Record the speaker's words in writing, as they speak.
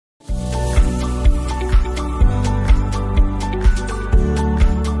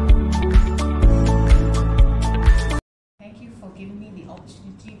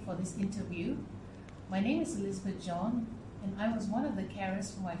name is Elizabeth John, and I was one of the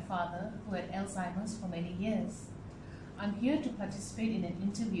carers for my father who had Alzheimer's for many years. I'm here to participate in an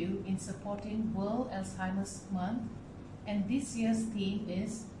interview in supporting World Alzheimer's Month, and this year's theme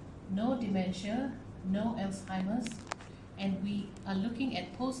is No Dementia, No Alzheimer's, and we are looking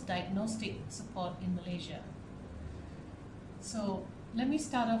at post-diagnostic support in Malaysia. So let me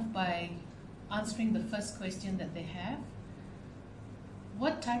start off by answering the first question that they have.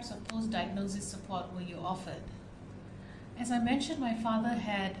 What types of post-diagnosis support were you offered? As I mentioned, my father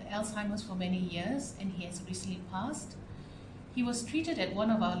had Alzheimer's for many years and he has recently passed. He was treated at one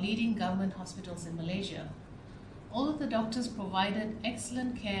of our leading government hospitals in Malaysia. Although the doctors provided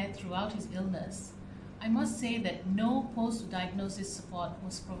excellent care throughout his illness, I must say that no post-diagnosis support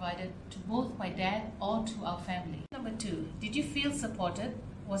was provided to both my dad or to our family. Number 2, did you feel supported?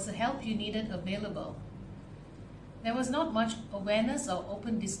 Was the help you needed available? There was not much awareness or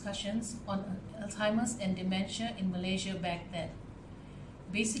open discussions on Alzheimer's and dementia in Malaysia back then.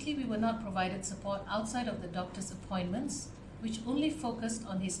 Basically, we were not provided support outside of the doctor's appointments, which only focused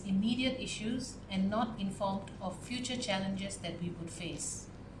on his immediate issues and not informed of future challenges that we would face.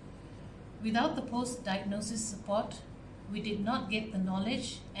 Without the post-diagnosis support, we did not get the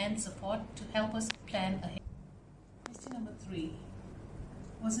knowledge and support to help us plan ahead. Question number 3.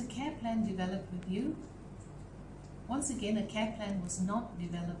 Was a care plan developed with you? Once again, a care plan was not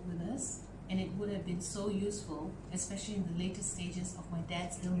developed with us, and it would have been so useful, especially in the later stages of my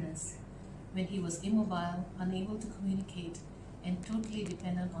dad's illness, when he was immobile, unable to communicate, and totally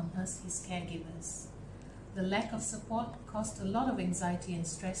dependent on us, his caregivers. The lack of support caused a lot of anxiety and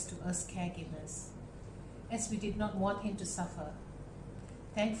stress to us caregivers, as we did not want him to suffer.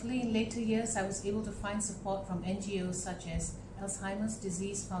 Thankfully, in later years, I was able to find support from NGOs such as Alzheimer's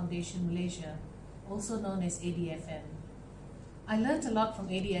Disease Foundation Malaysia, also known as ADFM. I learned a lot from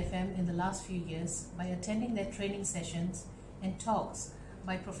ADFM in the last few years by attending their training sessions and talks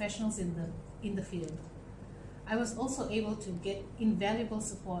by professionals in the field. I was also able to get invaluable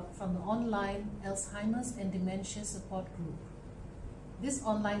support from the online Alzheimer's and Dementia support group. This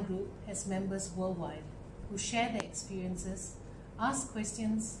online group has members worldwide who share their experiences, ask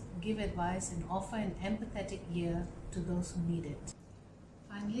questions, give advice, and offer an empathetic ear to those who need it.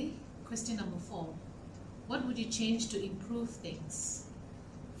 Finally, question number 4. What would you change to improve things?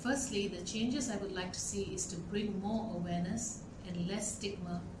 Firstly, the changes I would like to see is to bring more awareness and less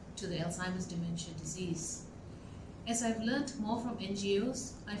stigma to the Alzheimer's dementia disease. As I've learned more from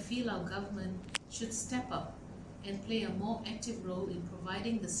NGOs, I feel our government should step up and play a more active role in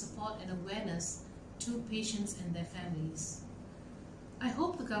providing the support and awareness to patients and their families. I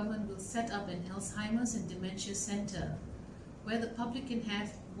hope the government will set up an Alzheimer's and Dementia Center where the public can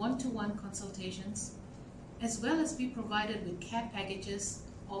have one-to-one consultations, as well as be provided with care packages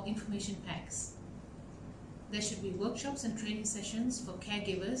or information packs. There should be workshops and training sessions for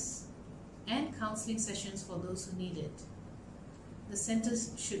caregivers and counseling sessions for those who need it. The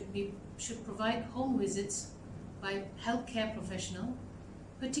centers should provide home visits by healthcare professionals,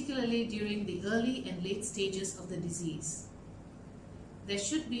 particularly during the early and late stages of the disease. There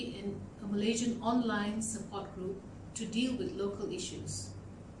should be a Malaysian online support group to deal with local issues.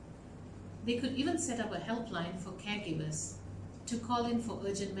 They could even set up a helpline for caregivers to call in for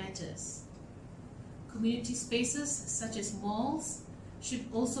urgent matters. Community spaces such as malls should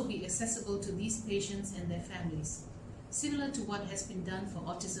also be accessible to these patients and their families, similar to what has been done for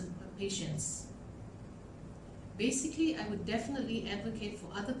autism patients. Basically, I would definitely advocate for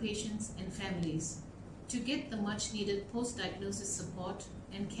other patients and families to get the much needed post-diagnosis support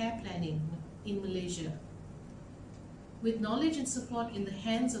and care planning in Malaysia. With knowledge and support in the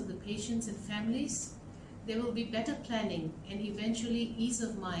hands of the patients and families, there will be better planning and eventually ease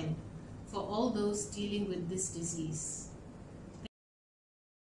of mind for all those dealing with this disease.